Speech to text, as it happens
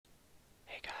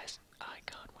Hey guys,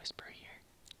 IKhanWhisper here,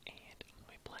 and I'm going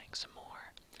to be playing some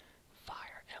more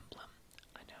Fire Emblem.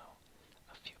 I know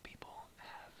a few people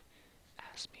have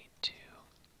asked me to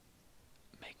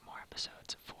make more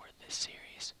episodes for this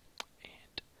series,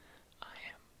 and I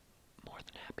am more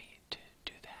than happy to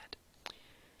do that.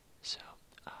 So,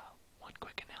 one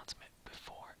quick announcement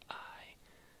before I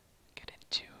get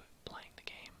into playing the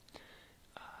game.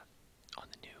 On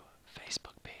the new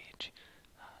Facebook page,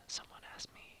 someone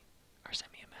asked me, or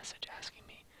sent me a message asking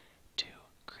me to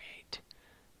create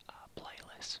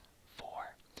playlists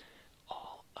for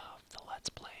all of the Let's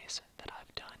Plays that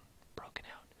I've done, broken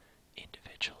out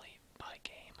individually by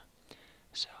game.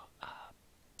 So,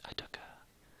 I took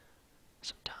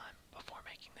some time before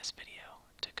making this video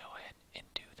to go ahead and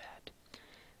do that.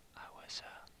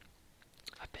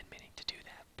 I've been meaning to do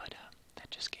that, but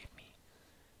that just gave me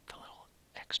the little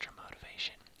extra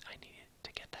motivation I needed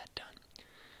to get that done.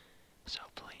 So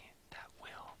hopefully that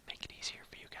will make it easier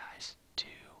for you guys to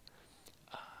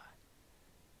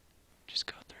just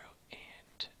go through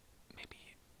and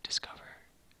maybe discover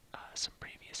some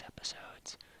previous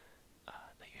episodes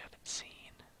that you haven't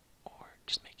seen, or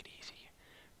just make it easy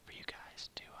for you guys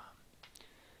to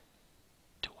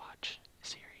watch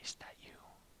series that you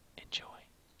enjoy.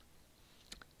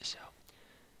 So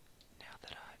now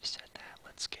that I've said that,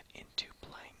 let's get into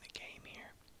playing the game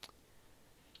here.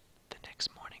 The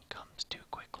next morning comes too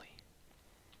quickly.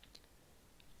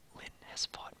 Lynn has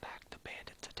fought back the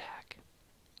bandits' attack.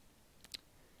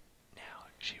 Now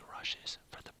she rushes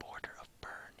for the border of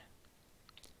Bern.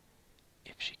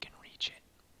 If she can reach it.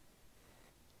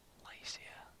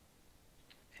 Lycia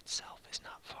itself is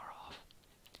not far off.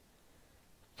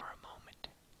 For a moment,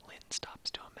 Lynn stops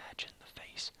to imagine the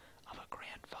face of a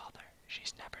grandfather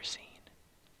she's never seen.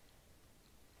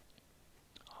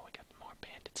 Oh, we got more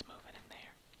bandits moving in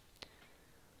there.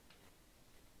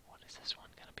 What is this one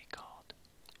gonna be called?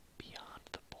 Beyond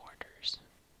the Borders.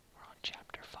 We're on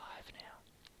chapter 5 now.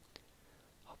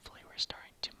 Hopefully we're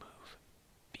starting to move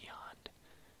beyond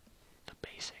the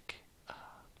basic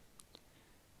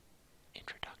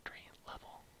introductory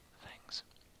level things.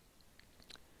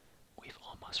 We've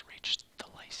almost reached the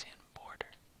Lycian border.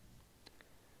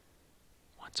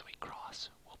 Once we cross,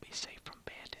 we'll be safe from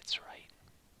bandits, right?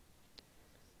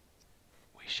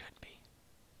 We should be.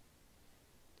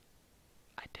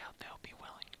 I doubt they'll be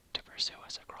willing to pursue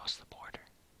us across the border.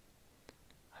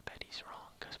 I bet he's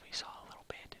wrong, because we saw a little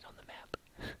bandit on the map.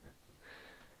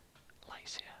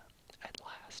 Lycia, at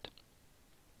last.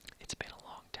 It's been a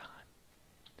long time.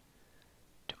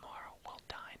 Tomorrow we'll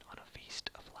dine on a feast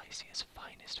of Lycia's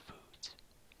finest foods.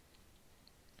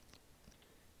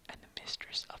 And the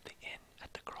mistress of the inn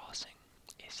at the crossing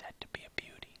is said to be a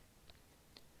beauty.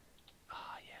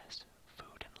 Ah yes,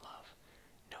 food and love.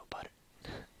 No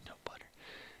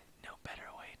better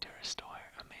way to restore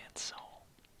a man's soul.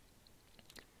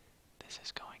 This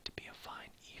is going to be a fine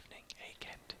evening, eh,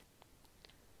 Kent?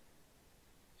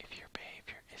 If your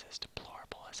behavior is as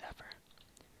deplorable as ever,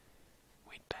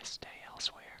 we'd best stay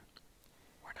elsewhere.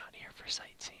 We're not here for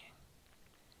sightseeing.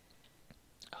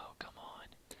 Oh, come on.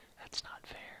 That's not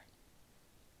fair.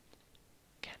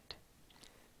 Kent,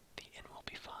 the inn will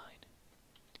be fine.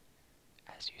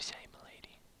 As you say,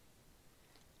 milady.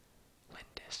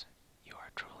 Lindis, you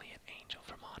are truly an angel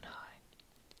from on high.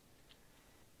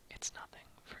 It's nothing,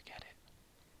 forget it.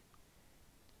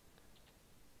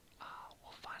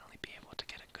 We'll finally be able to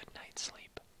get a good night's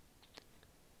sleep.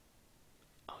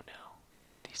 Oh no,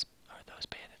 those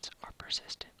bandits are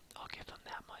persistent. I'll give them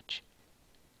that much.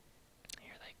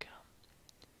 Here they come.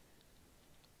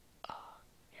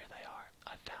 Here they are.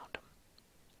 I found them.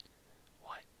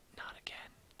 What? Not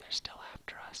again. They're still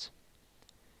after us.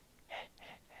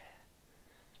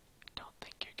 Don't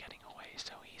think you're getting away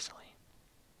so easily.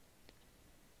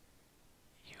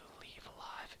 You leave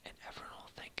alive and everyone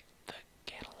will think the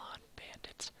Ganelon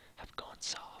bandits have gone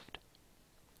soft.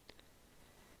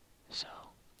 So,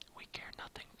 we care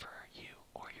nothing for you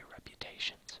or your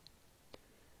reputations.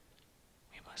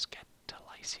 We must get to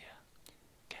Lycia,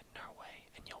 get in our way,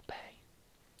 and you'll pay.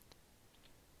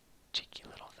 Cheeky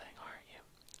little thing, aren't you?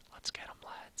 Let's get 'em,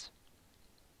 lads.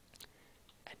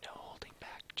 And no holding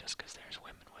back just 'cause there's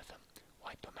women with them.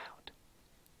 Wipe 'em out.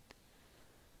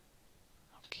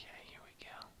 Okay, here we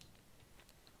go.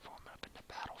 Forming up into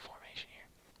battle formation here.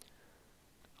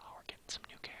 Oh, we're getting some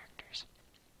new characters.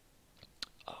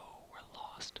 Oh, we're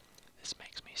lost. This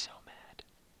makes me so mad.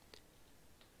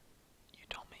 You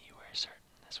told me you were certain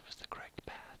this was the correct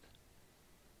path.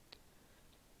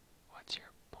 What's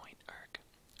your point, Urk?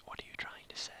 What are you trying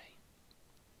to say?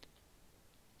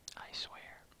 I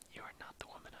swear, you are not the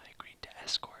woman I agreed to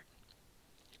escort.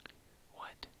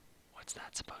 What? What's What's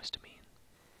that supposed to mean?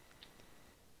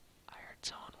 I heard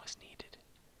someone was needed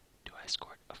to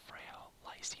escort a frail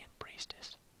Lycian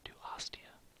priestess to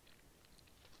Ostia.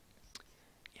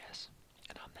 Yes,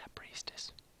 and I'm that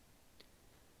priestess.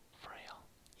 Frail,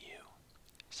 you,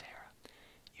 Sarah,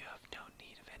 you have no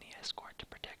need of any escort to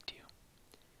protect you.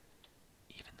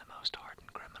 Even the most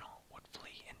hardened criminal would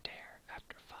flee in terror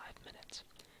after 5 minutes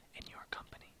in your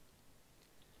company.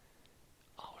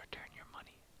 I'll return your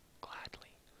money,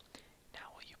 gladly. Now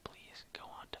will you please go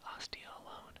on to Ostia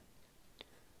alone?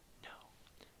 No,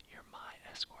 you're my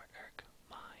escort, Urk,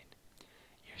 mine.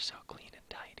 You're so clean and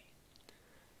tidy.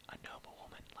 A noble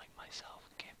woman like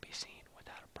myself can't be seen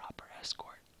without a proper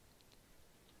escort.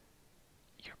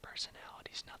 Your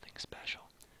personality's nothing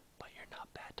special, but you're not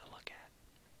bad to look at.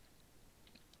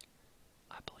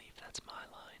 I believe that's my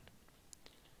line.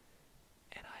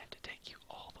 And I have to take you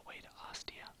all the way to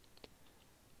Ostia.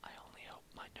 I only hope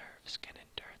my nerves can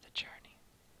endure the journey.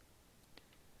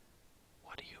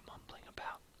 What are you mumbling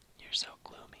about? You're so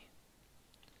gloomy.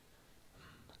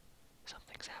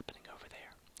 Something's happening over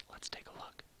there. Let's take a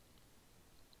look.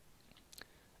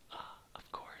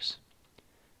 Of course.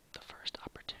 The first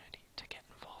opportunity to get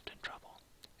involved in trouble,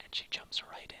 and she jumps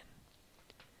right in.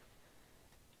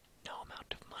 No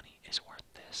amount of money is worth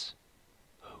this.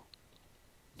 Who?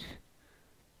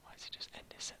 Why does he just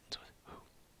end his sentence with who?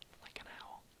 Like an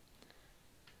owl.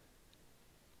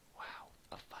 Wow,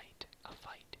 a fight, a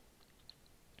fight.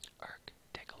 Urk,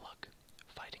 take a look.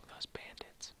 Fighting those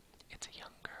bandits. It's a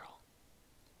young girl.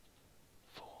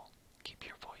 Fool, keep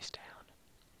your voice down.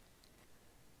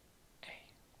 Hey,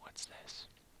 what's this?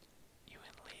 You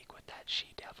in league with that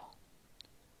she-devil?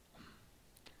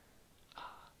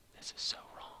 This is so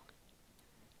wrong.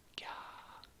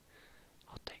 Gah,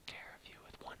 I'll take care of you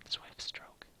with one swift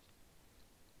stroke.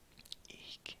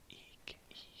 Eek, eek,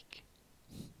 eek.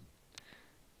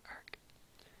 Urk,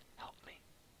 help me.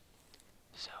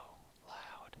 So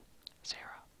loud.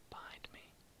 Sarah, behind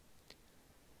me.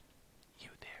 You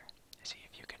there, see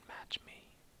if you can match me.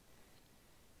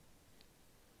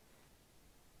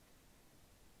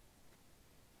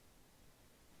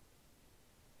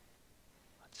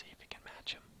 Let's see if you can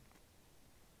match him.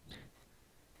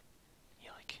 You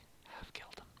like half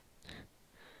killed him.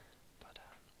 But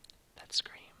that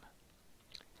scream.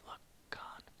 Look,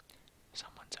 Khan,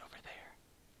 someone's over there.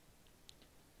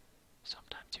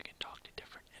 Sometimes you can talk to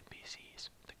different NPCs,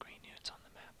 the green units on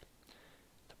the map.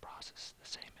 The process is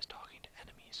the same as talking to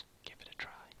enemies. Give it a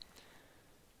try.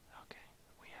 Okay,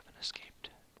 we haven't escaped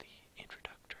the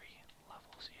introductory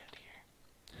levels yet here.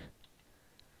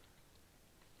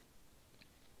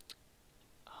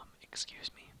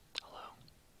 Excuse me. Hello?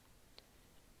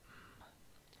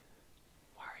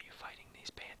 Why are you fighting these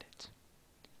bandits?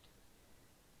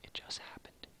 It just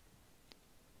happened.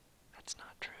 That's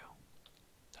not true.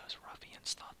 Those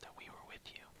ruffians thought that we were with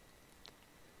you.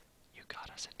 You got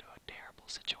us into a terrible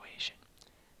situation.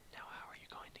 Now how are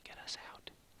you going to get us out?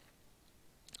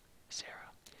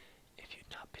 Sarah, if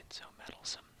you'd not been so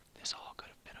meddlesome, this all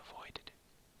could have been avoided.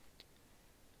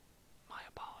 My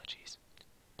apologies.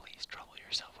 Please trouble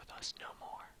yourself with us no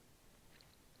more.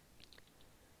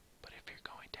 But if you're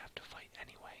going to have to fight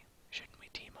anyway, shouldn't we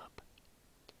team up?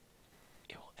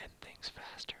 It will end things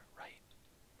faster, right?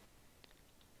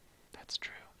 That's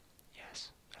true. Yes,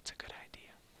 that's a good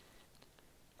idea.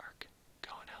 Urk,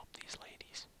 go and help these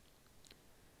ladies.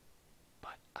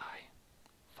 But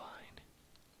fine.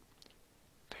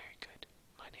 Very good.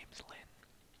 My name's Lynn.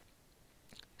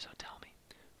 So tell me,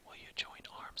 will you join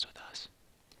arms with us?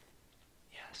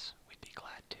 Yes, we'd be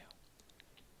glad to.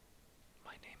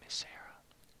 My name is Sarah.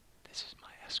 This is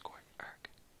my escort, Urk.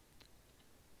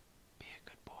 Be a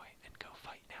good boy and go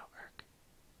fight now, Urk.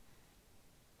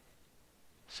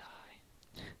 Sigh.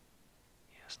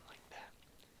 He doesn't like that.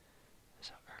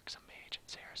 So Urk's a mage and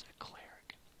Sarah's a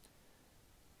cleric.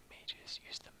 Mages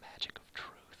use the magic of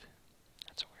truth.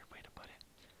 That's a weird way to put it.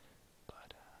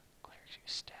 But clerics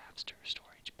use staves to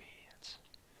restore HP. That's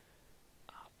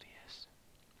obvious.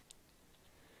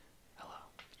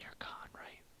 Hello, you're Khan,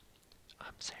 right?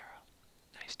 I'm Sarah.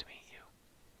 Nice to meet you.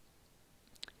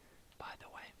 By the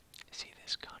way, see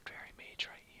this contrary mage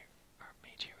right here, or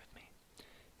mage here with me?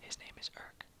 His name is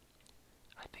Urk.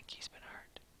 I think he's been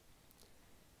hurt.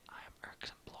 I am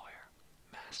Urk's employer,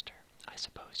 master, I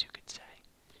suppose you could say.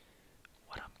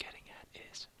 What I'm getting at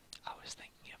is, I was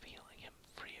thinking of healing him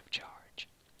free of charge.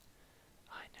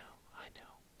 I know,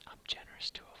 I'm generous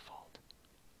to a fault.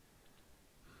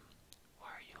 Why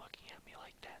are you looking at me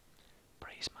like that?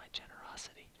 Praise my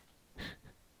generosity.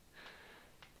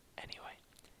 Anyway,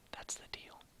 that's the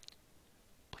deal.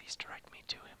 Please direct me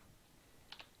to him.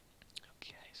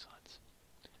 Okay, so let's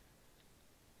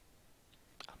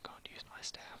my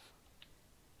staff.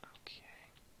 Okay.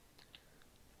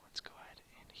 Let's go ahead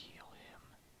and heal him.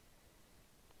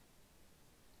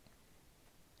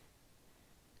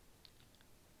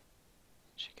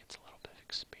 She gets a little bit of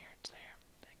experience there.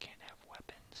 They can't have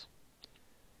weapons.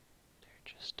 They're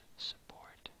just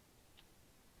support.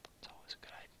 It's always a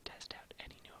good idea to test out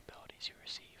any new abilities you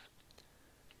receive.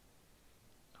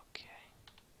 Okay.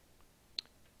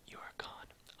 You are gone.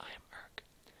 I am Urk.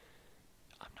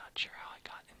 I'm not sure how I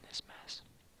got in this mess.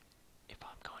 If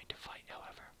I'm going to fight,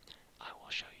 however, I will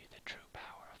show you the true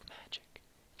power of magic.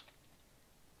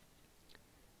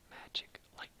 Magic,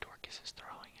 like Dorcas's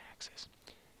throwing axes,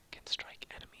 can strike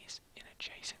enemies in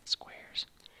adjacent squares,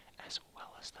 as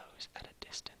well as those at a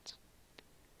distance.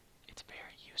 It's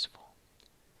very useful.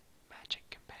 Magic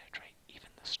can penetrate even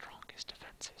the strongest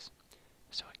defenses,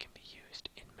 so it can be used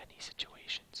in many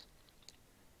situations.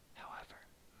 However,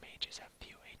 mages have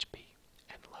few HP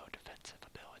and low defensive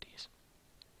abilities.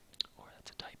 Or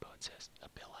that's a typo, it says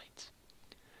abilites.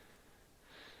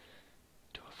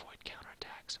 To avoid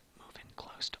counterattacks, move in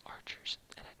close to archers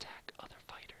and attack other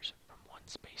fighters from one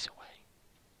space away.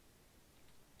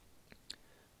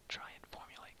 Try and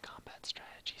formulate combat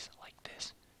strategies like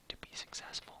this to be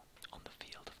successful on the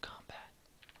field of combat.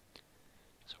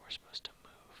 So we're supposed to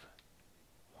move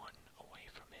one away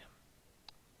from him.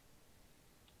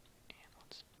 And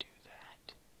let's do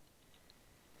that.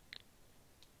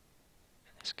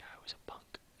 And this guy was a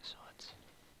punk, so let's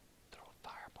throw a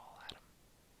fireball at him.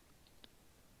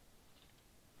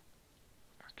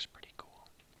 Arc's pretty cool.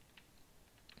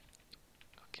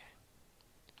 Okay.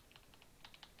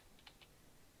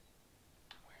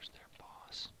 Where's their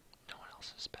boss? No one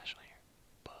else is special here.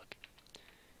 Bug.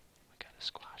 We gotta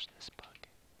squash this bug.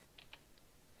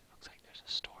 It looks like there's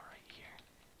a store right here.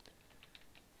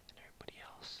 And everybody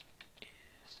else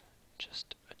is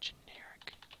just a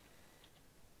generic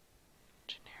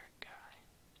guy.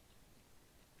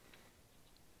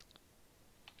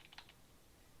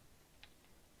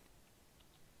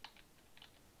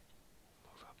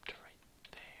 Move up to right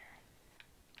there.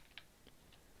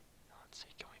 Now let's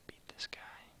see, can we beat this guy?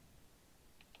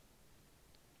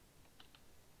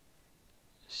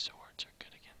 Swords are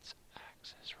good against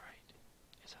axes, right?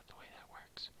 Is that the way that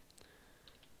works?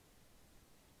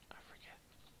 I forget.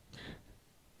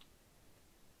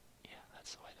 Yeah,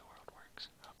 that's the way the world works.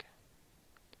 Okay.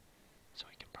 So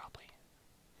we can probably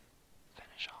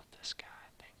finish off this guy,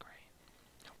 I think, right?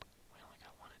 Nope, we only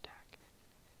got one attack.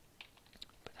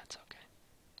 But that's okay.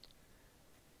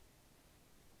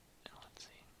 And let's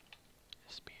see.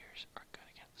 Spears are good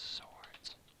against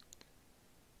swords.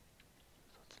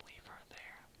 So let's leave her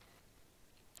there.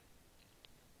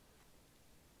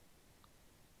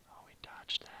 Oh, we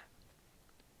dodged that.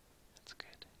 That's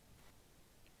good.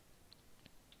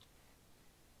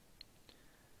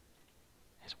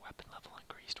 His weapon level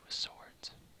increased with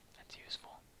swords. That's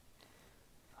useful.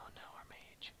 Oh no, our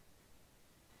mage.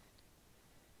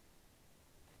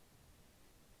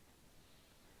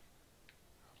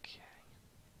 Okay.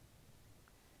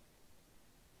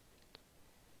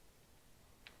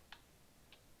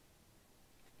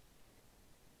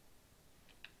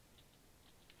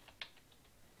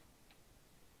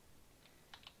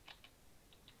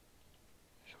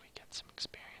 Should we get some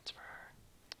experience for her?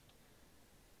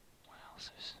 What else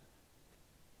is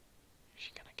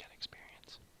she gonna get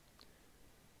experience?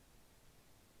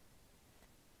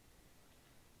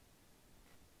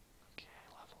 Okay,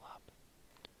 level up.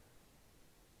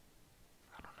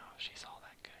 I don't know if she's all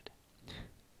that good.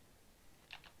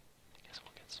 I guess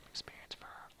we'll get some experience for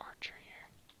our archer here.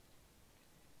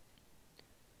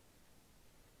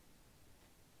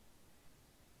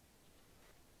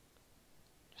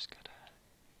 Just gotta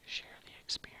share the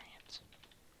experience.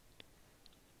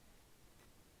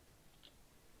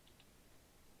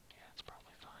 Yeah, it's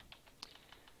probably fine.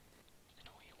 And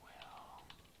we will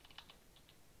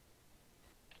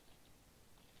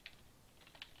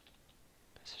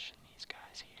position these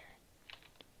guys here.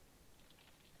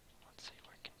 Let's see,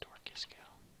 where can Dorcas go?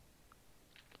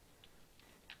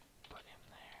 Put him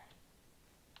there.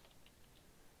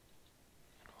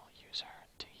 And we'll use her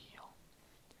to heal.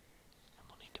 And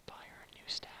we'll need to buy her a new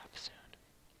staff soon.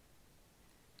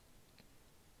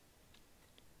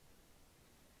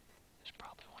 There's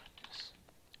probably one in this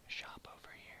shop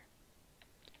over here.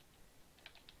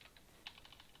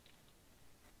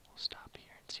 We'll stop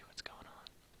here and see what's going on.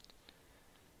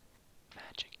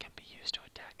 Magic can be used to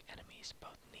attack enemies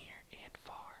both near and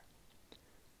far.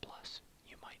 Plus,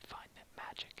 you might find that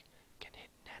magic can hit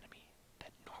an enemy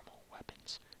that normal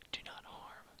weapons do not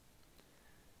harm.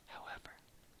 However,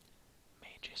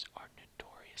 mages are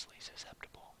notoriously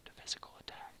susceptible to physical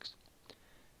attacks.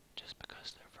 Just because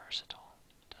versatile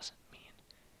doesn't mean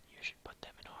you should put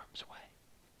them in harm's way.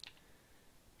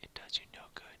 It does you no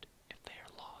good if they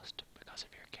are lost because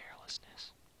of your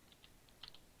carelessness.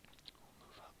 We'll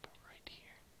move up right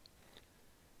here.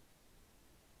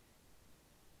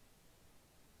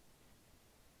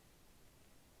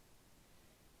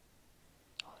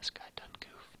 Oh, this guy done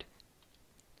goofed.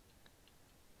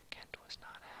 Kent was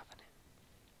not having it.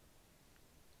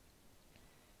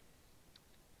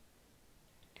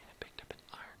 And I picked up an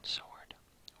iron sword,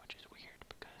 which is weird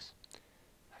because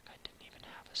that guy didn't even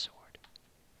have a sword.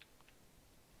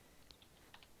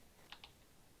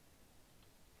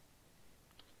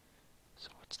 So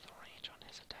what's the range on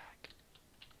his attack?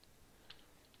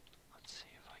 Let's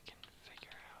see if I can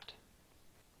figure out.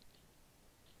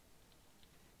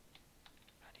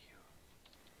 How do you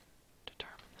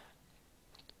determine that?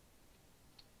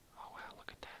 Oh wow, look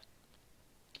at that.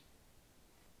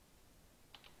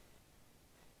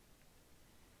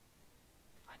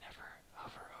 I never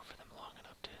hover over them long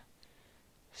enough to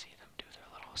see them do their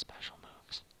little special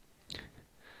moves.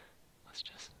 Let's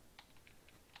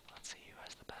see who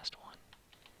has the best one.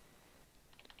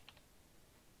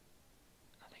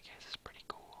 I think his is pretty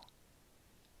cool.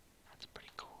 That's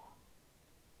pretty cool.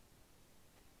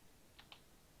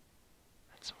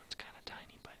 That sword's kind of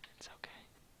tiny, but it's okay.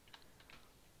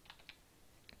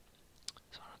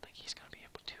 So I don't think he's going to be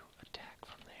able to attack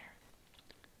from there.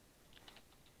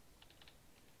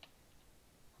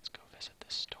 Let's go visit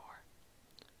this store.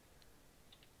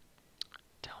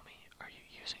 Tell me, are you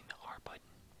using the R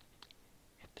button?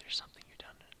 If there's something you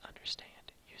don't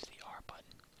understand, use the R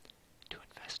button to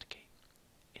investigate.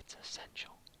 It's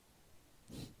essential.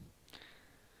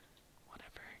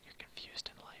 Whenever you're confused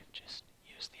in life, just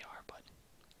use the R button.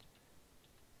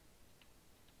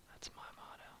 That's my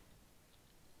motto.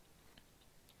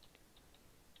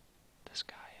 This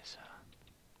guy is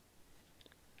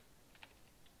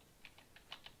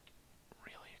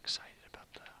really excited about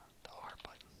the R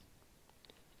button.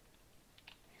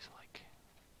 He's like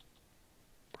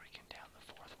breaking down the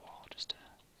fourth wall just to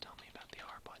tell me about the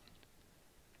R button.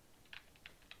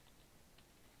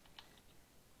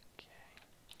 Okay,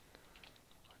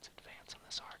 let's advance on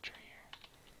this archer here.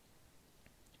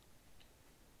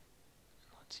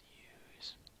 Let's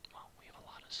use, well, we have a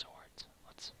lot of swords.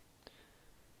 Let's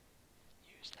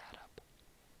use that up.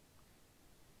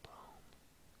 Boom.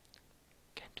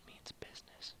 Kent means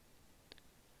business.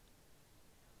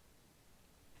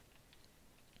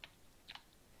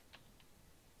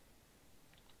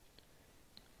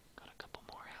 Got a couple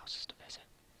more houses to visit.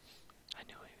 I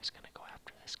knew he was going to go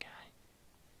after this guy.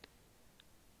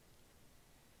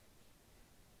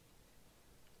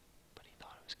 But he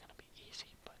thought it was going to be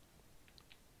easy, but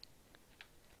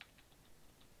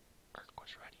Urk was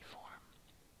ready for him.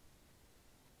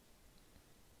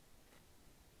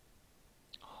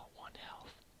 Oh, 1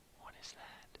 health. What is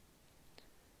that?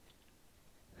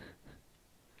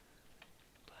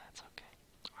 But that's okay.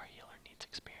 Our healer needs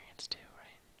experience too,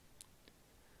 right?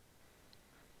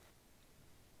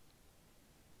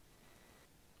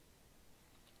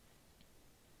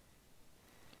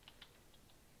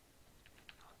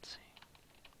 Let's see.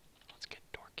 Let's get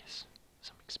Dorcas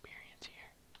some experience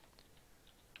here.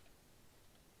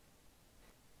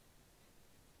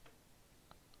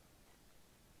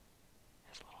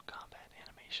 His little combat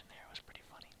animation there was pretty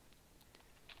funny.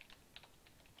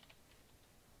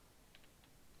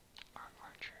 Our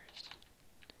archer is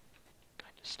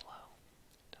kind of slow.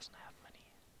 Doesn't have many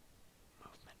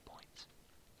movement points.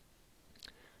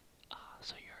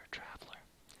 So you're a traveler.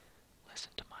 Listen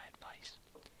to my advice.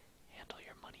 Handle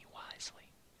your money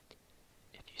wisely.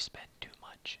 If you spend too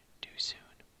much too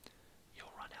soon,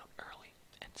 you'll run out early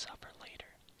and suffer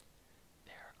later.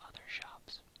 There are other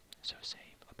shops, so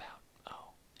save about,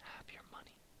 half your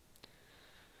money.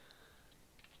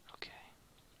 Okay,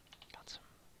 got some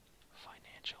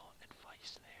financial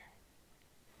advice there.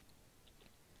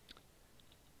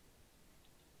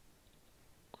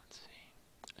 Let's see,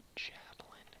 a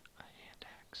javelin, a hand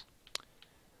axe.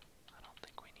 I don't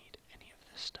think we need any of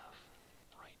this stuff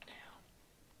right now.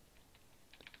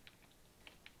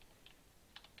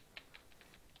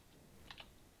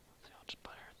 Let's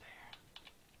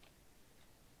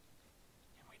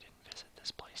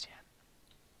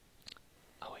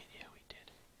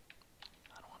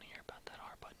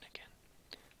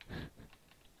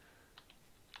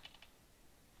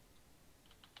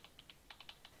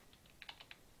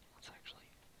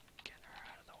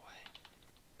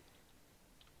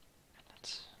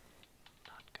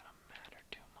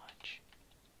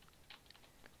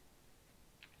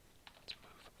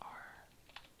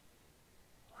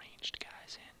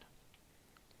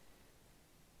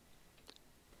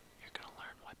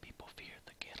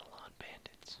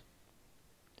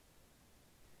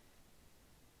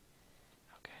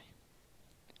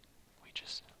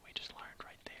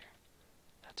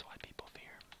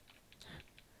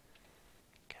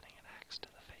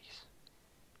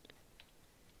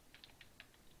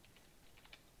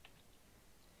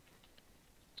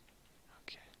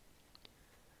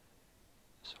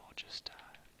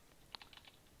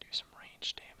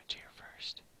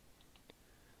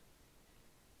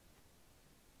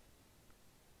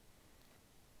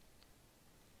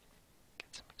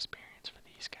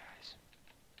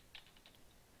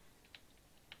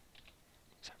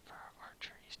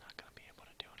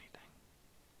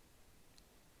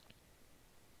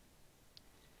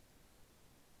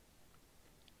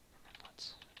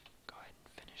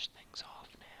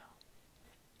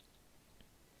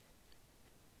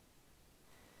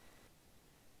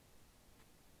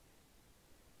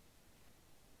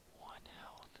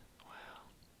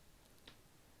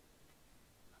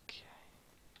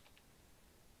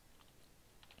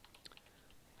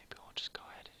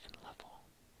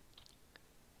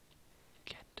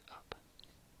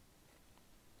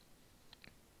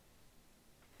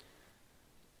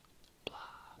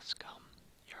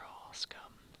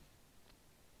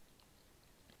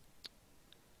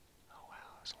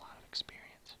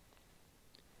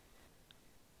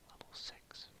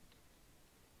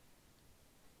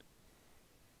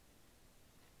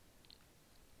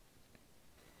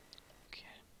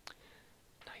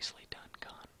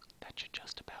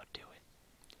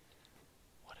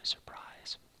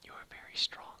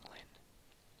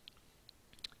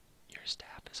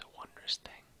powers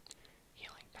thing.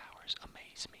 Healing powers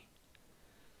amaze me.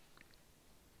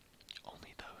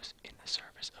 Only those in the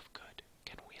service of good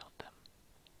can wield them.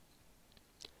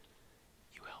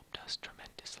 You helped us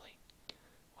tremendously.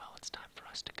 Well, it's time for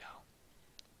us to go.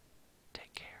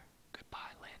 Take care.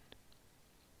 Goodbye, Lynn.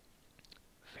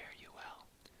 Fare you well.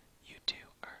 You too,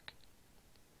 Urk.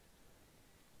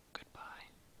 Goodbye.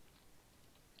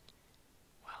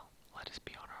 Well, let us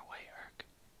be on our way, Urk.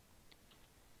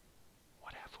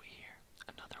 What have we here?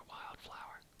 Another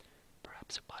wildflower.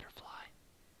 Perhaps a butterfly.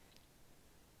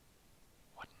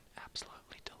 What an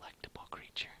absolutely delectable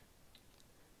creature.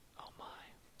 Oh my,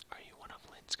 are you one of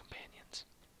Lynn's companions?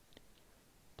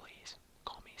 Please,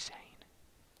 call me Sane.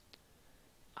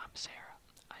 I'm Sarah.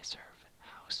 I serve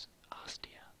House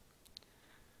Ostia.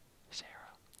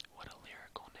 Sarah, what a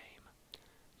lyrical name.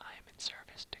 I am in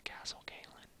service to Castle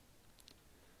Galen.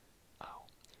 Oh,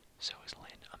 so is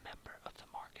Lynn a member of the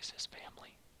Marcus's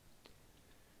family?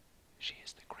 She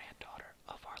is the granddaughter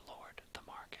of our lord, the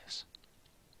Marcus.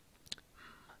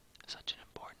 Such an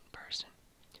important person.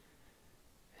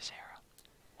 Sarah,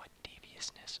 what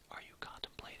deviousness are you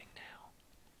contemplating now?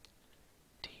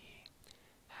 T.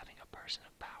 Having a person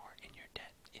of power in your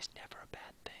debt is never a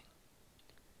bad thing.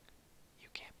 You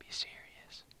can't be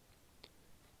serious.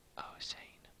 Oh,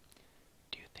 Sane,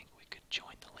 do you think we could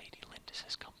join the Lady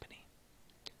Lindis's company?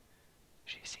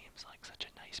 She seems like such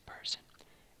a nice person,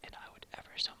 and I would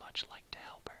ever so much like to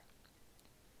help her.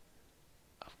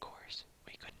 Of course,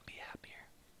 we couldn't be happier.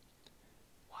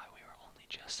 Why, we were only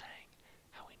just saying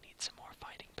how we need some more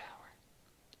fighting power.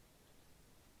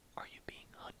 Are you being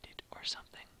hunted or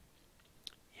something?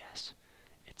 Yes,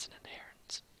 it's an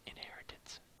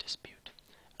inheritance dispute.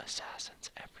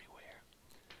 Assassins everywhere.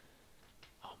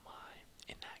 Oh my,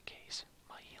 in that case,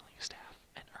 my healing staff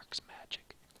and Urk's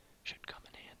magic should come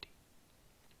in handy.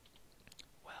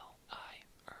 Well,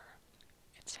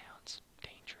 it sounds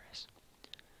dangerous.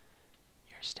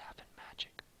 Your staff and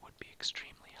magic would be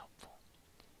extremely helpful.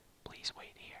 Please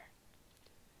wait here.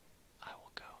 I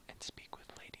will go and speak with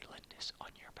Lady Lindis on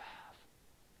your behalf.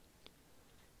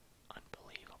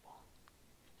 Unbelievable.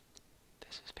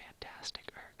 This is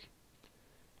fantastic, Urk.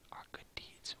 Our good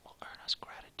deeds will earn us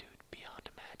gratitude beyond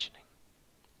imagining.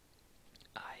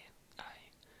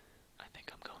 I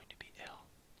think I'm going to be ill.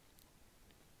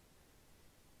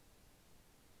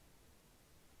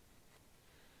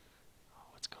 Oh,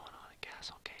 what's going on at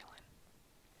Castle Galen?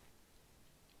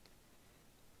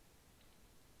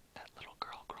 That little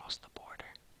girl crossed the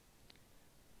border.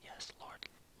 Yes, Lord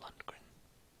Lundgren.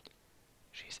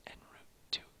 She's en route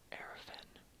to Arafen.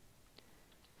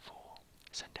 Fool,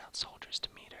 send out soldiers to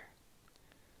meet her.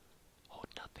 Hold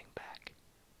nothing back.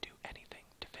 Do anything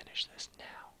to finish this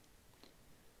now.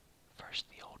 First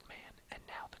the old man, and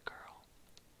now the girl.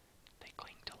 They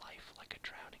cling to life like a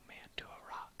drowning man to a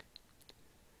rock.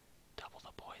 Double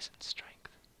the poison's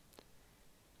strength.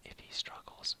 If he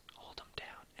struggles, hold him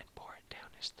down and pour it down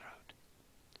his throat.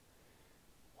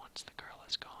 Once the girl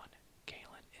is gone,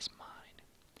 Galen is mine.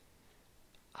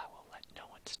 I will let no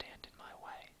one stand in my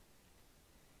way.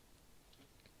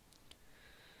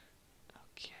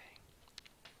 Okay,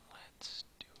 let's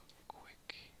do a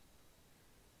quick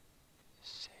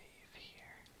save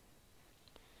here.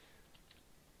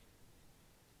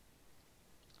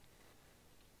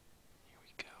 Here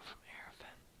we go from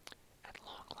Arafen. At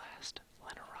long last,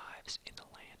 Len arrives in the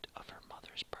land of her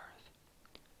mother's birth.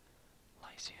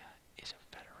 Lycia is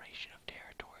a federation of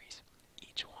territories,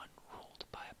 each one ruled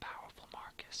by a powerful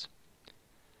Marcus.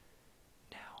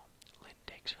 Now, Lynn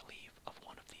takes her leave of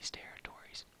one of these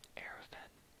territories,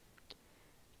 Arafen,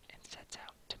 and sets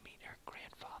out to meet her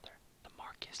grandfather, the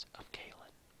Marquis of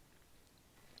Galen.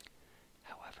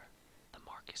 However, the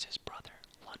Marcus's brother,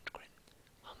 Lundgren,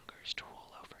 hungers to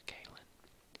rule over Galen.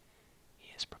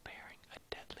 He is preparing a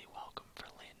deadly welcome for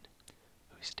Lynn,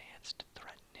 who stands to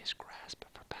threaten his grasp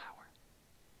for power.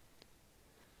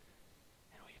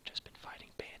 And we've just been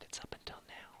fighting bandits up until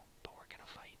now, but we're gonna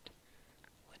fight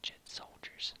legit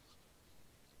soldiers.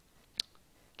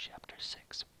 Chapter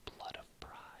 6, Blood of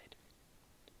Pride.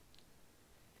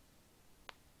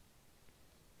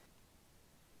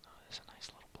 Oh, there's a nice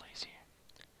little place here.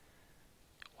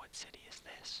 What city is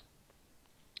this?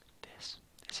 This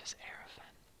is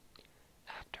Arafen.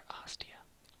 After Ostia,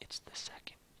 it's the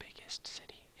second biggest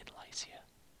city in Lycia.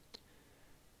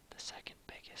 The second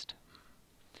biggest.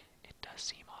 It does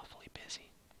seem awfully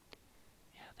busy.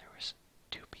 Yeah, there was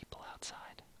 2 people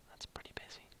outside. That's pretty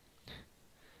busy.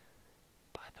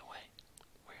 By the way,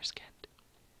 where's Kent?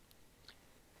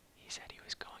 He said he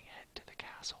was going ahead to the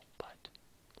castle, but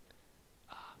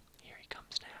here he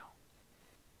comes now.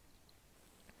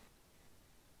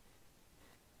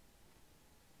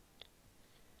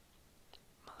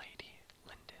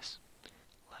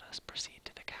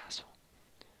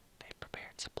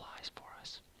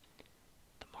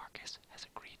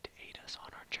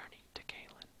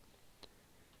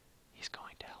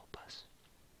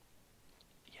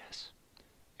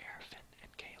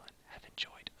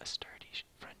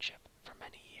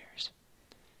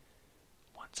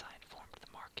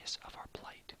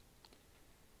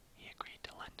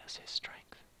 was his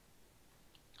strength.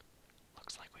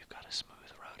 Looks like we've got a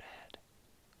smooth road ahead.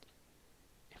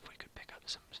 If we could pick up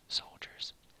some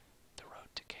soldiers, the road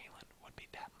to Kalen would be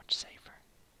that much safer.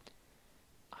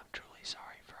 I'm truly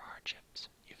sorry for hardships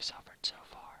you've suffered so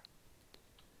far.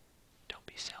 Don't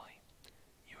be silly.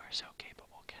 You are so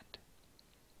capable, Kent.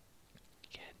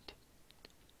 Kent.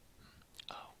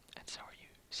 Oh, and so are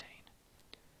you, Zane.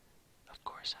 Of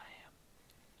course I am.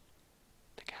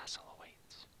 The castle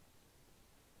awaits.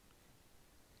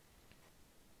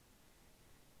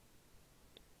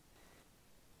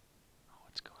 Oh,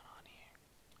 what's going on here?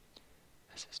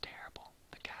 This is terrible.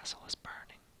 The castle is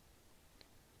burning.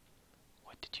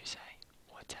 What did you say?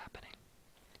 What's happening?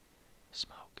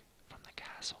 Smoke from the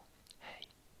castle. Hey.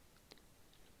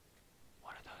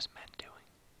 What are those men doing?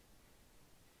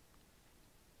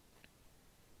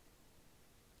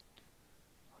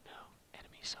 Oh no,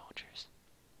 enemy soldiers.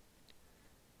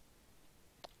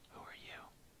 Who are you?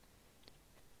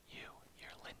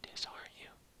 You're Lindis, aren't you?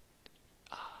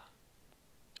 Ah.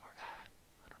 Or ah.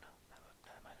 I don't know.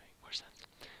 That might make more sense.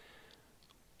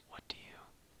 What do you?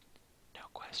 No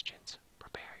questions.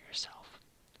 Prepare yourself.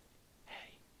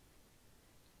 Hey.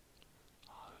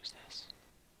 Oh, who's this?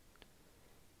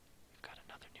 We've got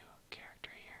another new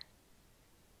character here.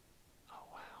 Oh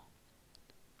wow.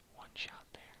 One shot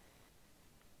there.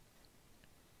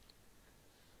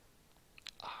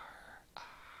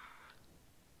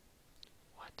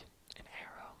 What? An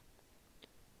arrow?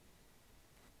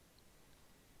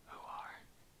 Who are?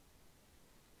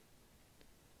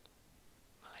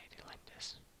 Milady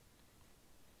Lindis.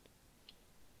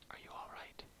 Are you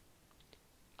alright?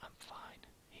 I'm fine.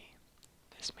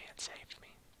 This man saved me.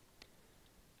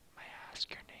 May I ask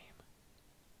your name?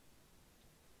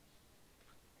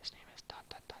 His name is dot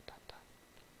dot dot dot dot.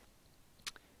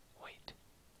 Wait.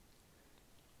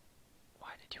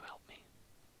 Why did you help me?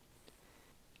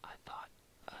 I thought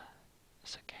a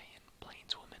Sakayan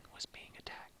plainswoman was being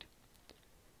attacked.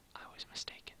 I was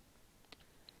mistaken.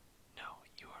 No,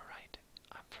 you are right.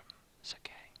 I'm from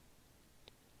Sakay.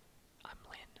 I'm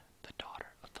Lynn, the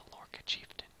daughter of the Lorca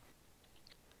chieftain.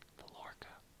 The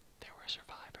Lorca. There were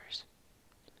survivors.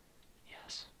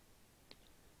 Yes.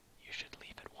 You should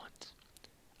leave at once.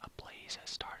 A blaze has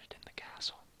started in the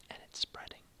castle, and it's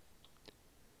spreading.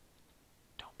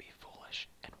 Don't be foolish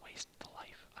and waste the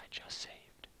life I just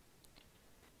saved.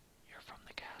 You're from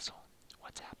the castle.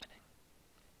 What's happening?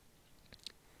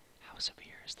 How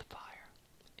severe is the fire?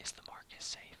 Is the Marquis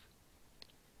safe?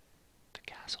 The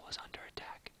castle is under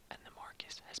attack, and the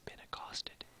Marquis has been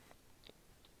accosted.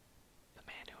 The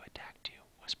man who attacked you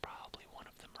was probably one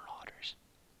of the marauders.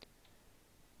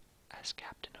 As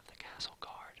captain of the castle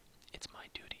guard, it's my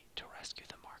duty to rescue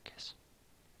the Marquis.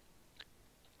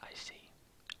 I see.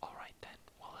 All right then,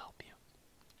 we'll help you.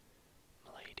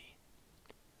 Milady.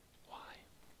 Why?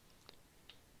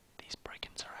 These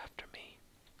brigands are after me.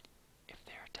 If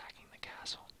they're attacking the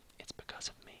castle, it's because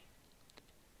of me.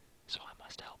 So I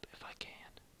must help if I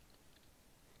can.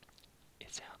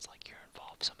 It sounds like you're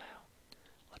involved somehow.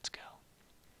 Let's go.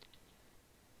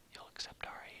 You'll accept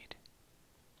our aid.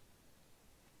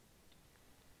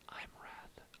 I'm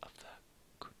Wrath of the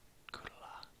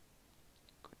Kutola.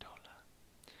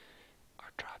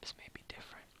 Our tribes may be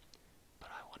different, but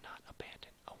I will not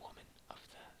abandon a woman of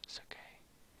the Sakai.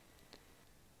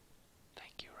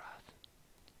 Thank you, Wrath.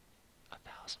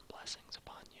 1,000 blessings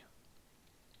upon you,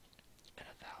 and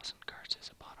 1,000 curses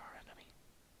upon our enemy.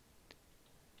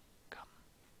 Come.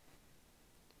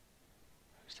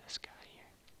 Who's this guy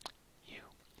here? You.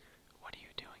 What are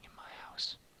you doing in my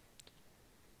house?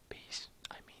 Peace.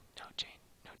 I mean, no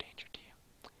danger to you.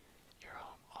 Your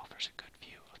home offers a good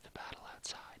view of the battle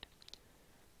outside.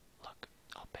 Look,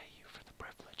 I'll pay you for the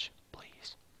privilege,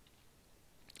 please.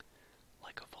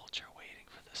 Like a vulture waiting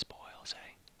for the spoils,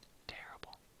 eh?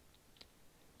 Terrible.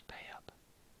 Pay up.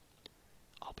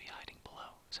 I'll be hiding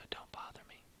below, so don't bother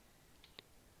me.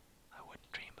 I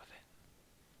wouldn't dream of it.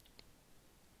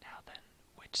 Now then,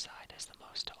 which side has the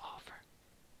most to offer?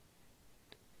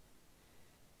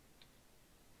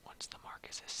 Once the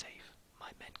Marquis is safe,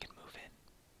 my men can move in.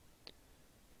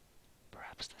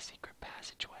 Perhaps the secret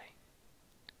passageway.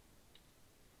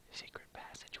 Secret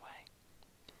passageway.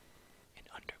 An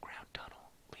underground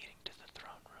tunnel leading to the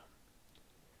throne room.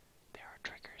 There are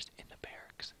triggers in the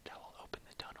barracks that will open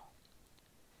the tunnel.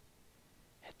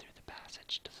 Head through the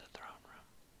passage to the throne room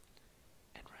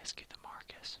and rescue the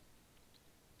Marquis.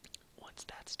 Once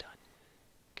that's done,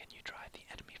 can you drive the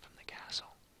enemy from the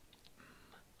castle?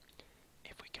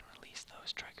 If we can release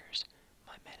those triggers,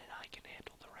 my men and I can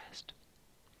handle the rest.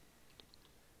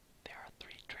 There are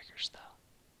 3 triggers, though.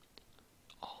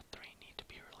 All 3 need to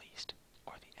be released,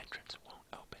 or the entrance won't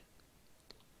open.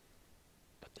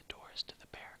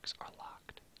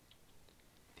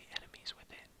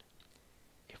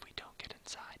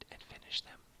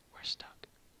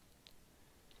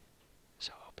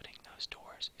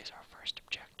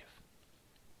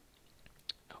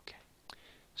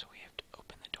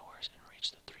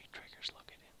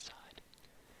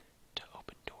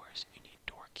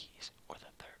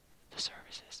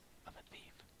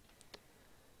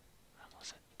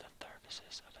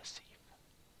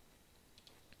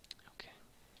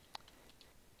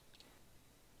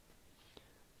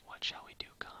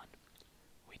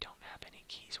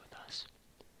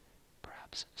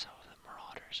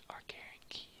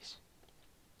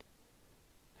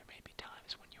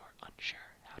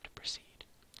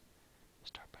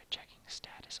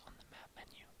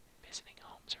 visiting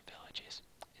homes or villages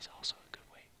is also a good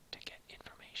way to get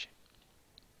information.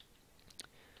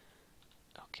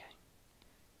 Okay,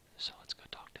 so let's go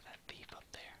talk to that thief up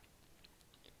there.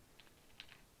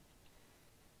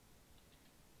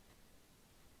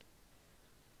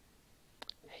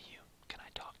 Hey you, can I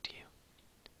talk to you?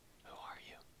 Who are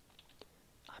you?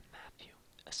 I'm Matthew,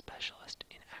 a specialist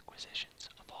in acquisitions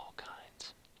of all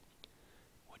kinds.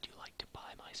 Would you like to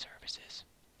buy my services?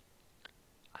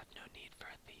 I've no need for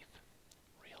a thief.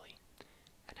 Really?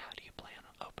 And how do you plan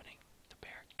on opening the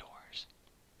barrack doors?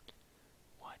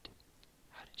 What?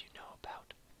 How did you know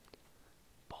about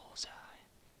Bullseye?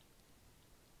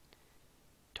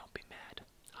 Don't be mad.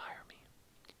 Hire me.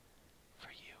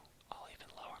 For you, I'll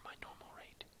even lower my normal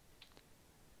rate.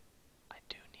 I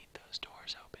do need those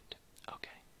doors opened.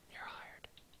 Okay, you're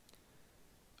hired.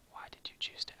 Why did you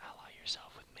choose to ally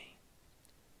yourself with me?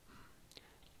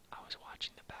 I was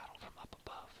watching the battle from up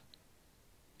above.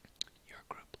 Your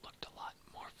group looked a lot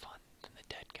more fun than the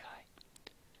dead guy.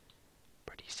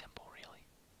 Pretty simple, really.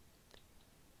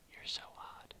 You're so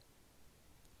odd.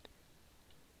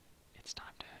 It's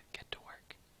time to get to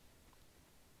work.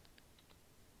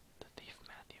 The thief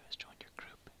Matthew has joined your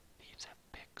group. Thieves have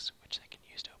picks, which they can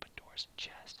use to open doors and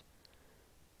chests.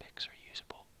 Picks are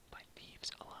usable by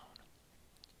thieves alone.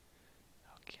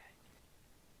 Okay.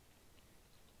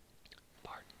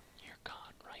 Pardon, you're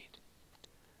Khan, right?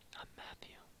 I'm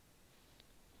Matthew.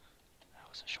 That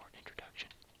was a short introduction.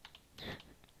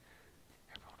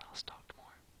 Everyone else talked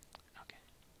more. Okay.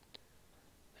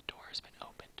 The door has been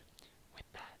opened. With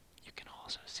that, you can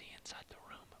also see inside the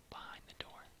room behind the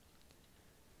door.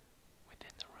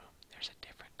 Within the room, there's a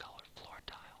different colored floor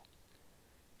tile.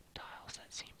 Tiles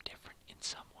that seem different in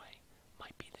some way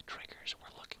might be the triggers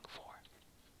we're looking for.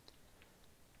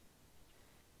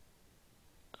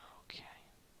 Okay.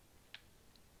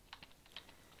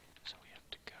 So we have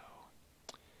to go.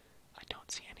 I don't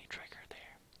see any trigger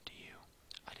there. Do you?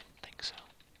 I didn't think so.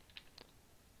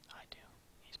 I do.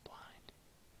 He's blind.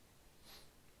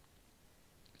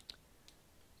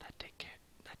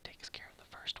 That takes care of the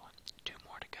first one. 2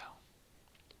 more to go.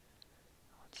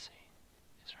 Let's see.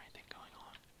 Is there anything going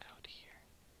on out here?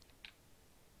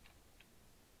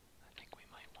 I think we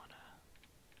might want to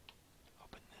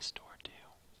open this door too.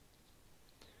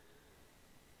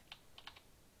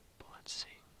 But let's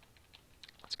see.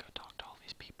 Let's go talk to all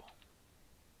these people.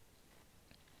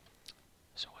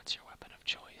 So what's your weapon of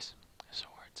choice?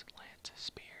 Swords, lances,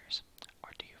 spears?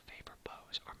 Or do you favor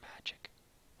bows or magic?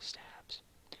 Stabs?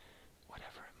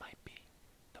 Whatever it might be,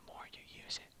 the more you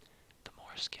use it, the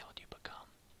more skilled you become.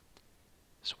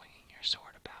 Swinging your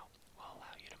sword about will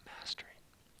allow you to master it.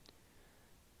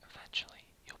 Eventually,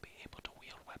 you'll be able to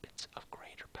wield weapons of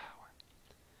greater power.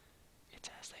 It's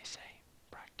as they say,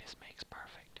 practice makes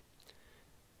perfect.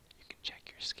 You can check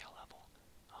your skill level.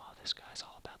 Oh, this guy's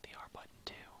all about the R button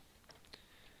too.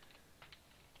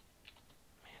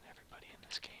 Man, everybody in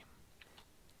this game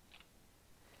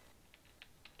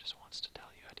just wants to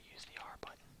tell you how to use the R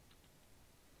button.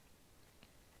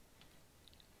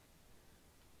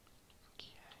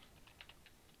 Okay.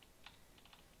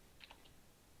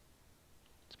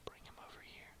 Let's bring him over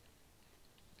here.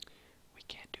 We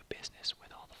can't do business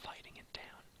with all the fighting in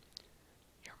town.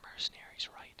 You're mercenaries,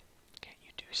 right? Can't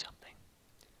you do something?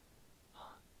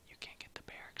 Huh? You can't get the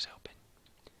barracks open?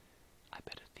 I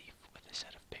bet a thief with a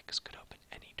set of picks could open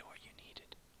any door you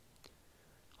needed.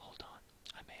 Hold on,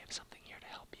 I may have something here to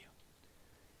help you.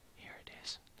 Here it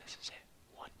is. This is it.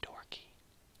 1 door key.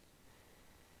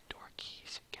 Door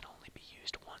keys can only be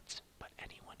used once, but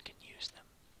anyone can use them.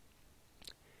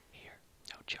 Here,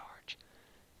 no charge.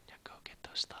 Now go get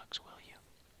those thugs, will you?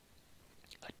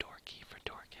 A door key for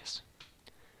Dorcas.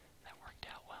 That worked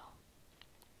out well.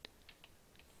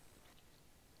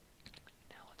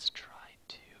 Now let's try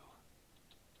to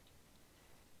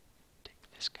take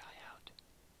this guy out.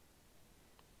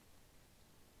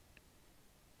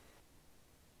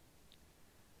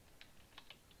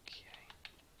 Okay,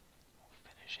 we'll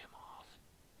finish him off.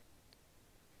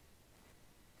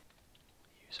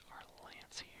 Use our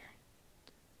lance here.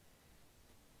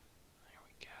 There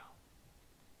we go.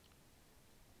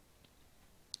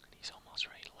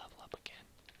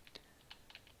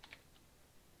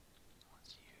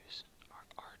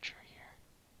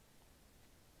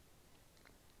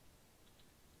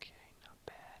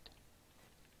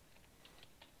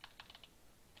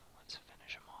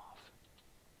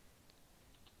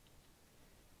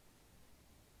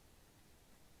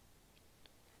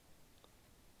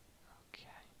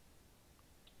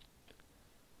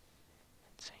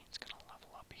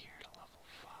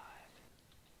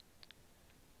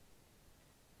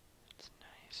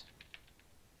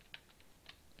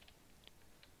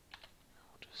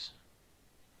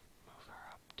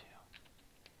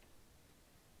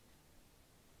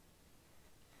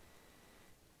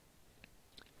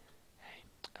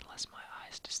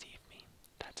 eyes deceive me.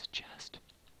 That's a chest.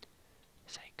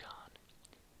 Say, Khan,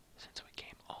 since we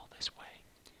came all this way,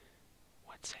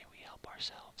 what say we help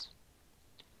ourselves?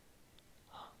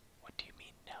 Huh? What do you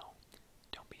mean, no?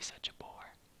 Don't be such a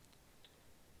bore.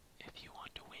 If you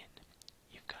want to win,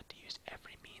 you've got to use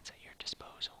every means at your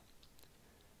disposal.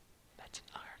 That's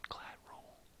an ironclad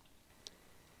rule.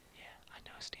 Yeah, I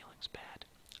know stealing's bad.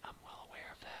 I'm well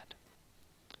aware of that.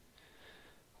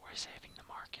 We're saving the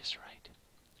Marcus, right?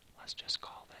 Let's just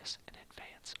call this an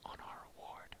advance on our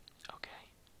reward, okay?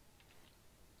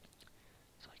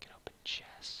 So I can open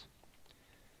chests.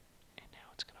 And now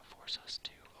it's gonna force us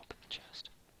to open the chest.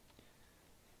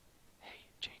 Hey,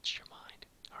 changed your mind.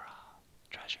 Hurrah!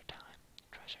 Treasure time.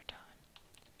 Treasure time.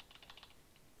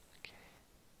 Okay.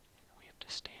 We have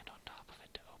to stand on top of it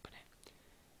to open it.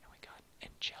 And we got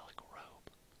angelic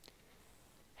robe.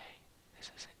 Hey,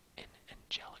 this is an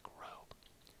angelic robe.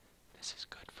 This is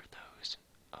good for those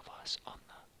of us on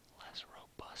the less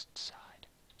robust side.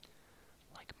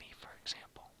 Like me, for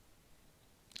example.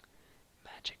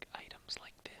 Magic items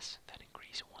like this that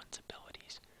increase one's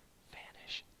abilities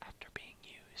vanish after being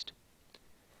used.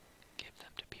 Give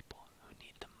them to people who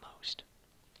need them most.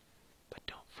 But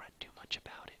don't fret too much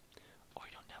about it, or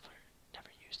you'll never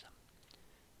use them.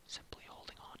 Simply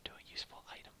holding on to a useful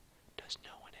item does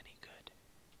no one any good.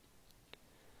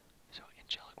 So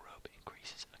Angelic Robe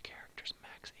increases a character's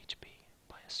max HP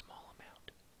by a small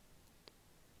amount.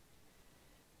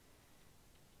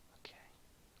 Okay.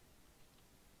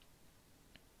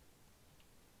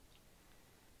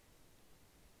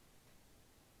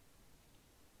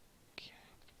 Okay.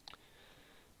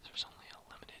 There's only a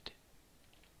limited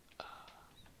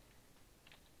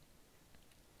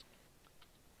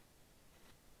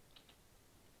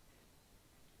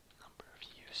number of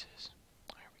uses.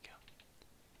 There we go.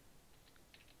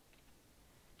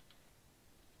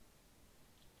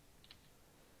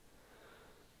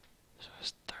 So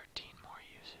there's 13 more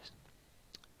uses.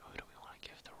 Who do we want to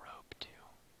give the robe to?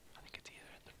 I think it's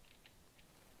either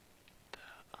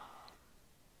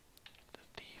the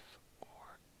thief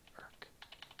or Urk.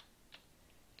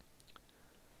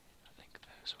 I think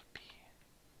those would be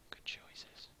good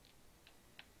choices.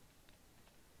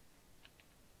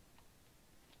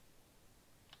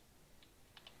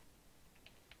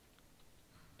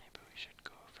 Maybe we should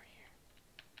go over here.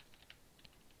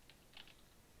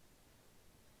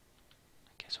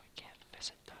 I guess we can't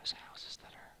visit those houses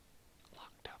that are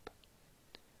locked up.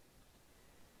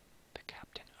 The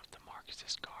captain of the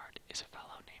Marcus's guard is a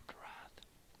fellow named Wrath.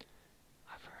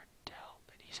 I've heard tell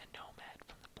that he's a nomad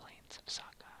from the plains of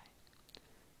Sakai.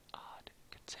 Odd,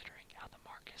 considering how the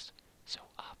Marcus so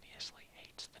obviously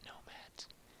hates the nomads.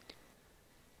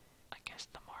 I guess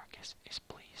the Marcus is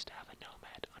pleased to have a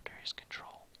nomad under his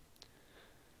control.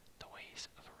 The ways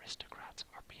of aristocrats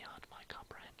are beyond my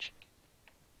comprehension.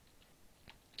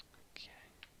 Okay.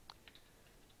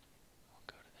 We'll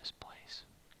go to this place.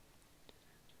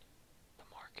 The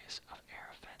Marcus of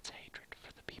Arafet's hatred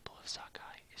for the people of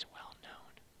Sakai is well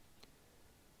known.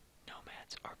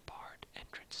 Nomads are barred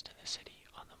entrance to the city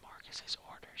on the Marcus's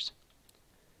orders.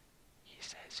 He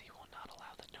says he will not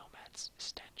allow the nomads'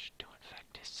 stench to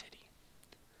infect his city.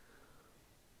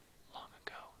 Long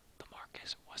ago, the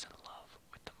Marcus was in love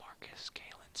with the Marcus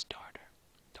Kalen's daughter.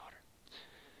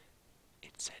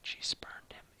 It said she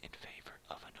spurned him in favor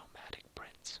of a nomadic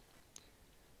prince.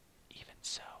 Even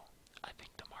so, I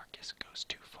think the Marcus goes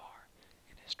too far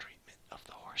in his treatment of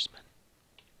the horsemen.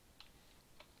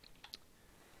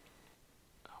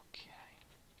 Okay.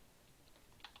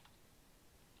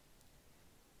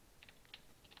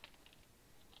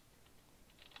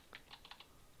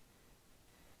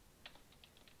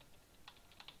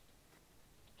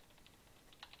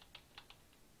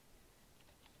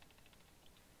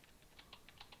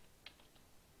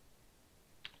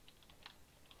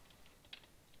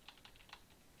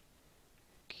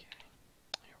 Okay,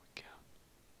 here we go.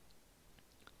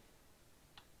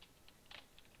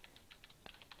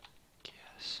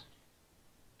 Guess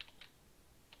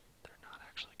they're not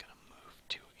actually gonna move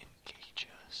to engage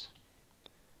us.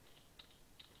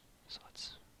 So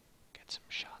let's get some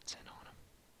shots in on them.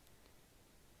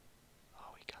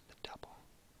 Oh, we got the double.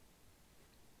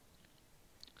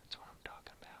 That's what I'm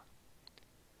talking about.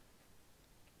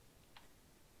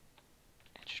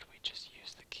 And should we just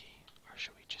use the key, or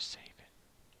should we just save it?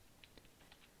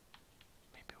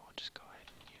 Maybe we'll just go ahead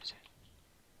and use it.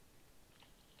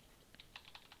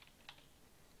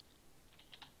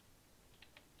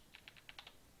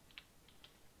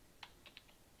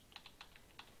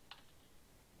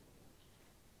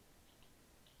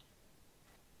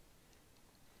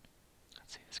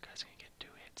 Let's see, this guy's gonna get 2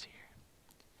 hits here.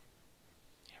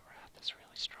 Yeah, Wrath is really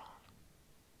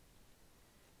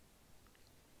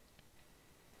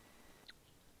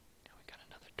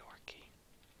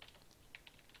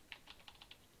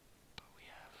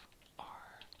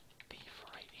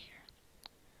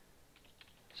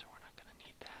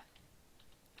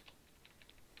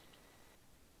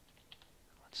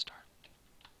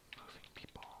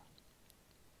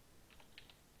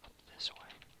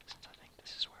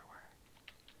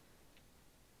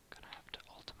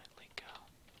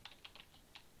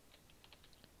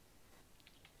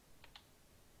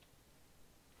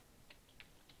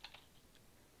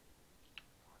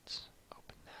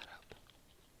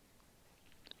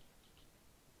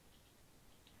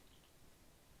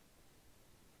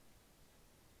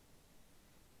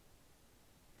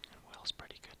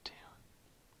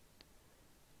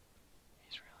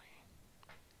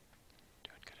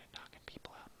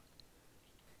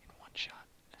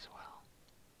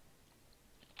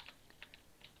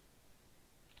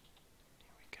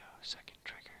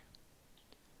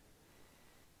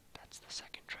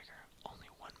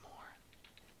more.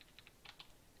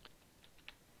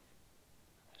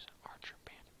 There's an archer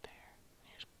bandit there.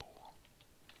 Here's Bull.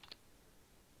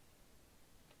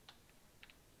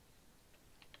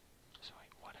 So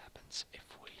wait, what happens if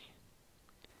we...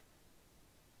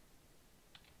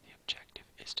 The objective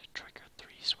is to trigger 3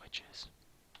 switches.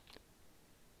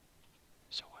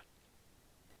 So what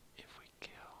if we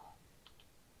kill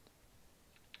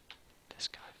this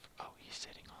guy? Oh, he's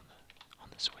sitting on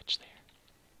the switch there.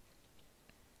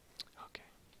 Okay.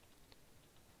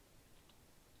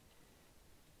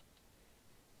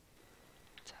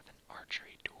 Let's have an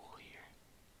archery duel here.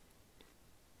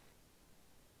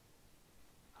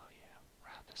 Oh yeah,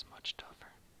 Wrath is much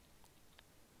tougher.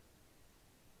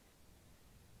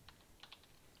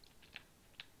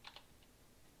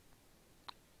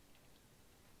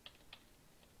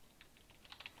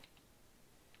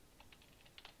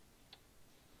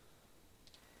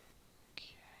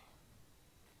 Okay.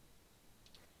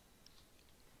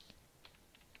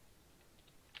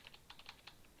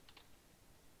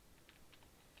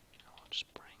 I'll just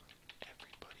bring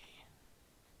everybody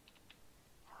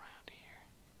around here.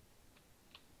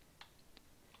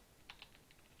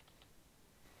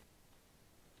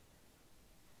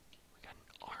 We got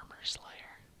an armor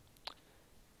slayer.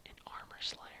 An armor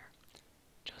slayer.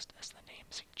 Just as the name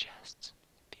suggests,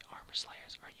 the armor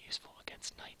slayers are useful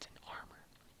against knights in armor.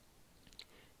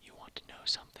 You want to know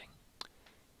something?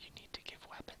 You need to give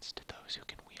weapons to those who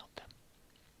can wield them.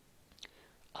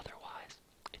 Otherwise,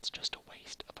 it's just a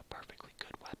waste of a perfectly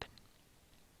good weapon.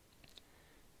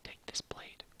 Take this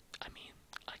blade. I mean,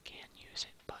 I can use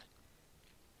it, but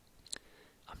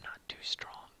I'm not too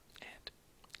strong, and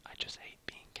I just hate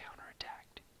being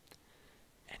counterattacked.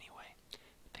 Anyway,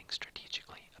 think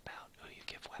strategically about who you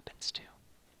give weapons to.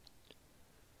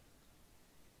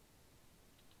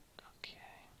 Okay.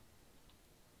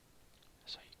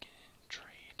 So you can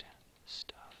trade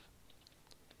stuff.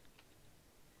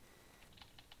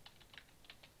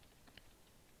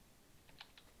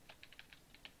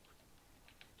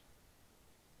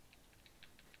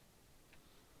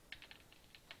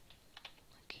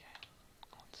 Okay,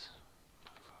 let's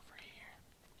move over here.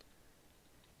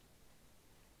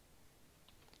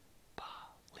 Bah,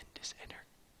 Lindis and her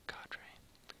cadre.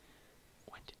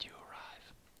 When did you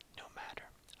arrive? No matter,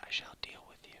 I shall deal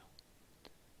with you.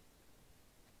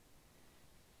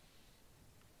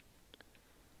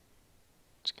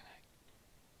 Just gonna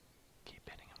keep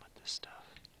hitting him with this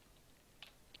stuff.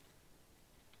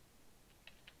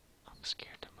 I'm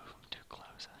scared to move him too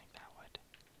close. I think that would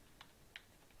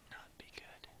not be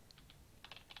good.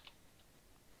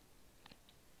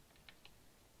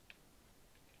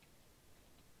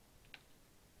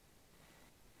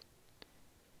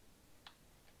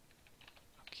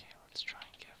 Okay, let's try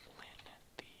and give Lynn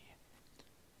the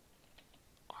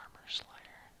armor slayer.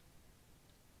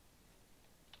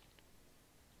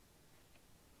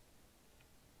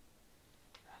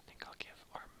 I think I'll give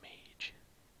our mage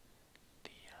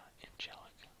the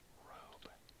angelic robe.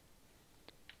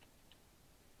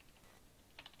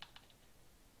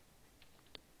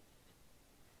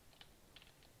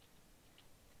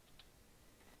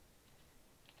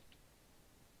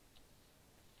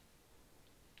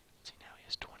 See, now he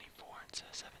has 24 and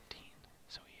says 17,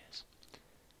 so he is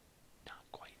not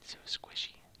quite so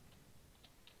squishy.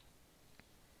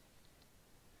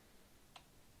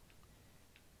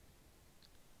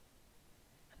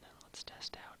 And then let's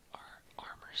test out our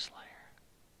armor slayer.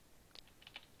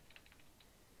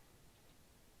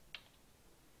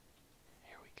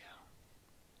 Here we go.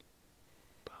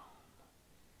 Boom.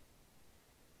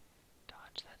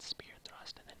 Dodge that spear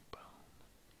thrust and then boom.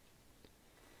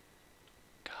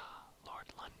 Gah, Lord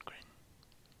Lundgren.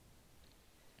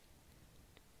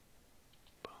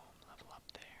 Boom, level up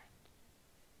there.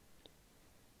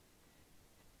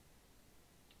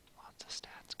 Lots of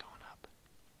stats going up.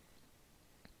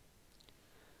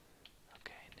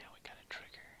 Okay, now we got a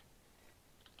trigger.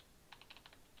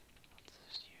 Let's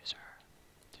just use her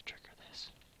to trigger this.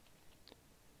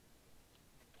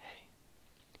 Hey,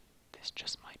 this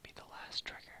just might be the last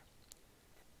trigger,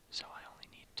 so I only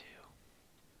need 2.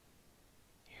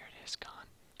 Here it is, gone.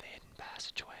 The hidden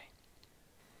passageway.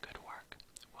 Good work.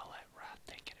 We'll let Wrath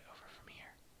take it over from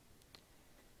here.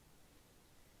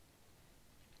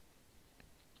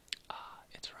 Ah,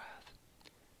 it's Wrath.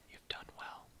 You've done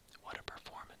well. What a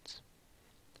performance.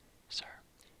 Sir,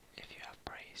 if you have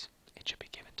praise, it should be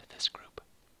given to this group.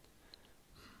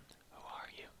 Who are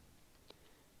you?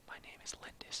 My name is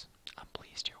Lindis. I'm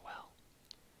pleased you're well.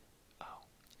 Oh,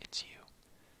 it's you.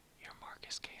 You're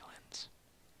Marcus Kalens.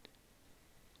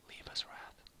 Leave us,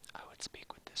 Wrath. I would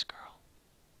speak with this girl.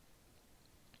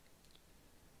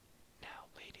 Now,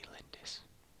 lady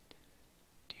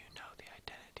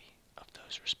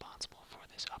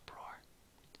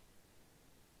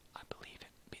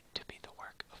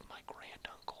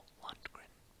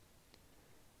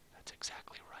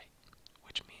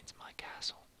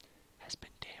castle has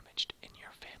been damaged in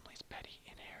your family's petty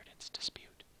inheritance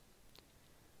dispute.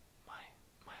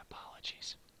 My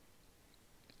apologies.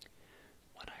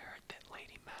 When I heard that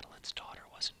Lady Madeline's daughter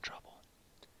was in trouble,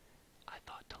 I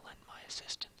thought to lend my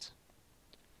assistance.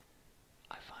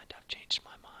 I find I've changed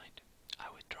my mind. I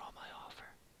withdraw my offer.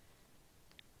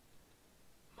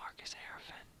 Marcus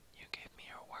Arafen, you gave me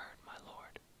your word, my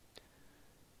lord.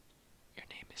 Your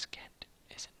name is Kent,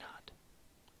 is it not?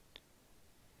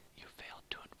 You failed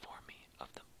to inform me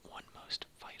of the one most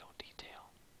vital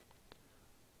detail.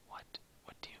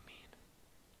 What do you mean?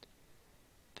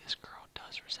 This girl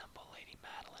does resemble Lady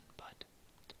Madeline, but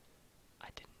I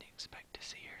didn't expect to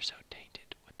see her so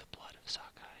tainted with the blood of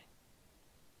Sakai.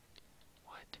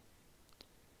 What?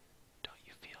 Don't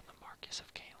you feel the Marquis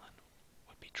of Kalen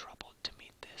would be troubled to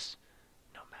meet this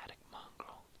nomadic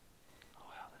mongrel? Oh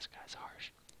wow, this guy's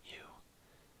harsh. You.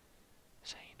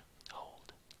 Sane,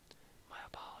 hold. My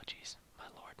apologies, my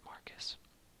Lord Marcus.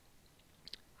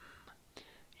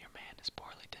 Your man is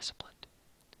poorly disciplined.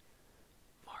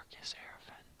 Marcus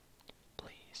Arafen,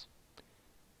 please,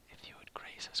 if you would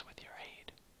grace us with your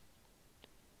aid.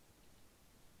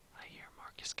 I hear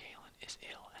Marcus Galen is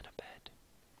ill and abed.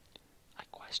 I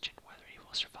question whether he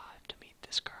will survive to meet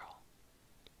this girl.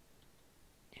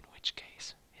 In which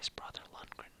case, his brother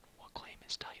Lundgren will claim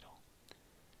his title,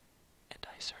 and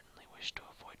I certainly wish to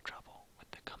avoid trouble with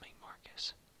the coming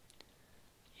Marcus.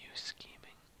 You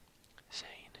scheming,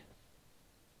 sane.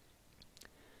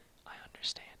 I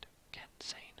understand, Kent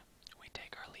sane. We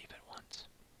take our leave at once.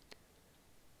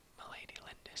 Milady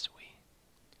Lindis,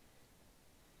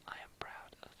 I am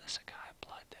proud of the Sakai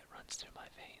blood that runs through my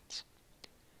veins.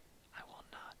 I will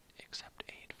not accept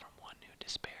aid from one who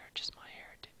disparages my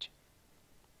heritage.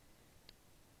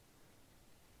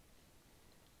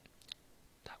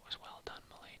 That was well done,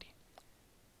 milady.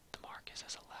 The Marquis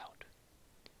is allowed.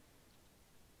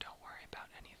 Don't worry about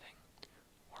anything.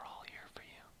 We're all here for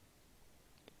you.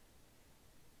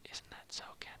 Isn't that so,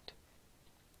 Kent?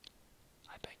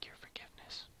 I beg your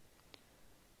forgiveness.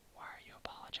 Why are you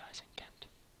apologizing, Kent?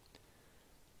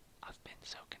 I've been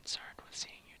so concerned with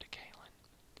seeing you to Kalen.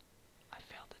 I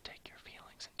failed to take your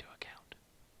feelings into account.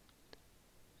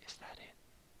 Is that it?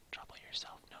 Trouble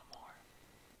yourself no more.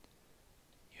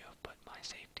 You have put my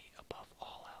safety above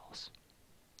all else.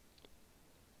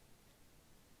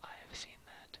 I have seen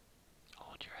that.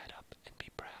 Hold your head up and be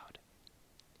proud.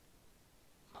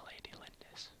 Milady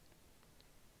Lindis.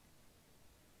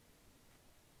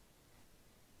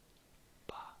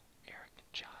 Bah,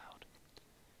 arrogant child.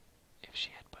 If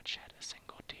she had but shed a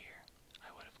single tear,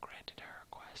 I would have granted her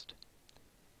request.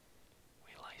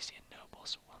 We Lycian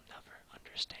nobles will never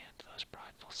understand those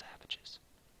prideful savages.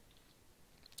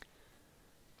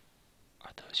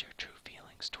 Are those your true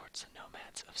feelings towards the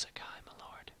nomads of Sakai, my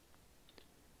lord?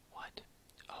 What?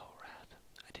 Oh, Wrath,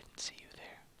 I didn't see you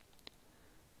there.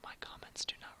 My comments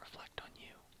do not reflect on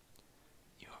you.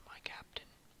 You are my captain.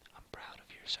 I'm proud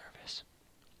of your service.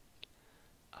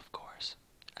 Of course,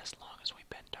 as long as we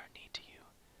bend our knee to you,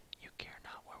 you care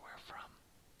not where we're from.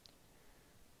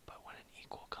 But when an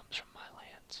equal comes from my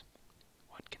lands,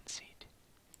 what conceit?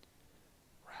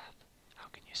 Wrath, how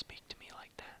can you speak to me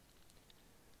like that?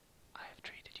 I have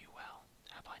treated you well,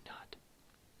 have I not?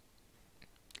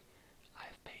 I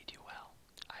have paid you well.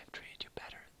 I have treated you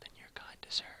better than your kind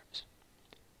deserves.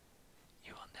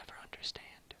 You will never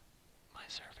understand. My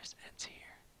service ends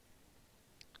here.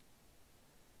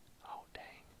 Oh,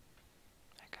 dang.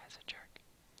 That guy's a jerk.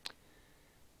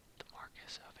 The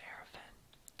Marquis of Arafen.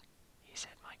 He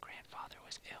said my grandfather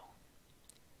was ill.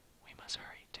 We must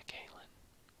hurry to Kalen.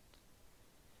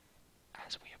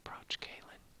 As we approach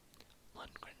Kalen,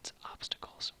 Lundgren's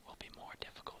obstacles will be more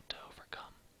difficult to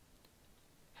overcome.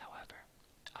 However,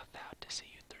 I vowed to see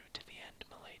you through to the end,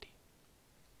 milady.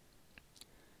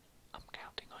 I'm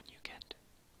counting on you, Kent.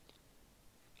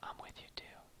 I'm with you,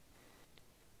 too.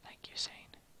 Thank you,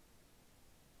 Sane.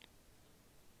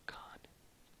 Khan,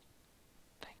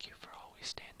 thank you for always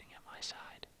standing at my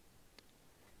side.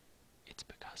 It's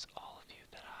because all of you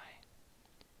that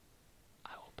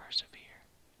I will persevere.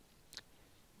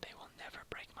 They will never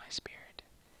break my spirit.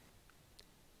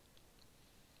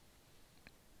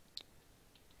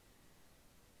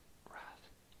 Wrath,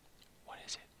 what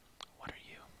is it? What are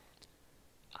you?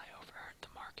 I overheard the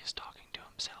Marquis talking to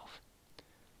himself.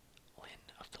 Lynn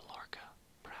of the Lorca,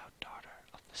 proud daughter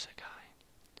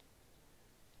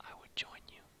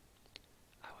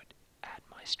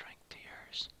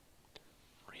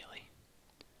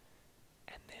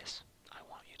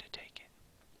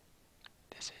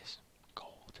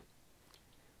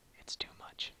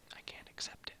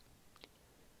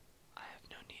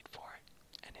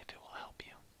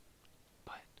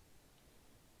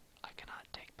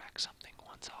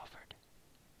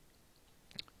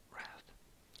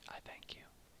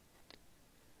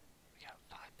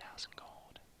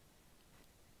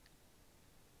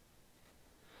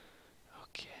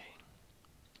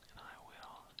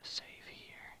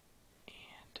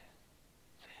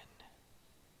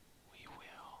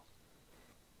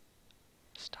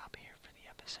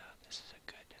so this is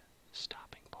a good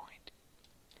stopping point.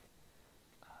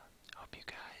 Hope you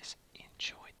guys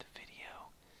enjoyed the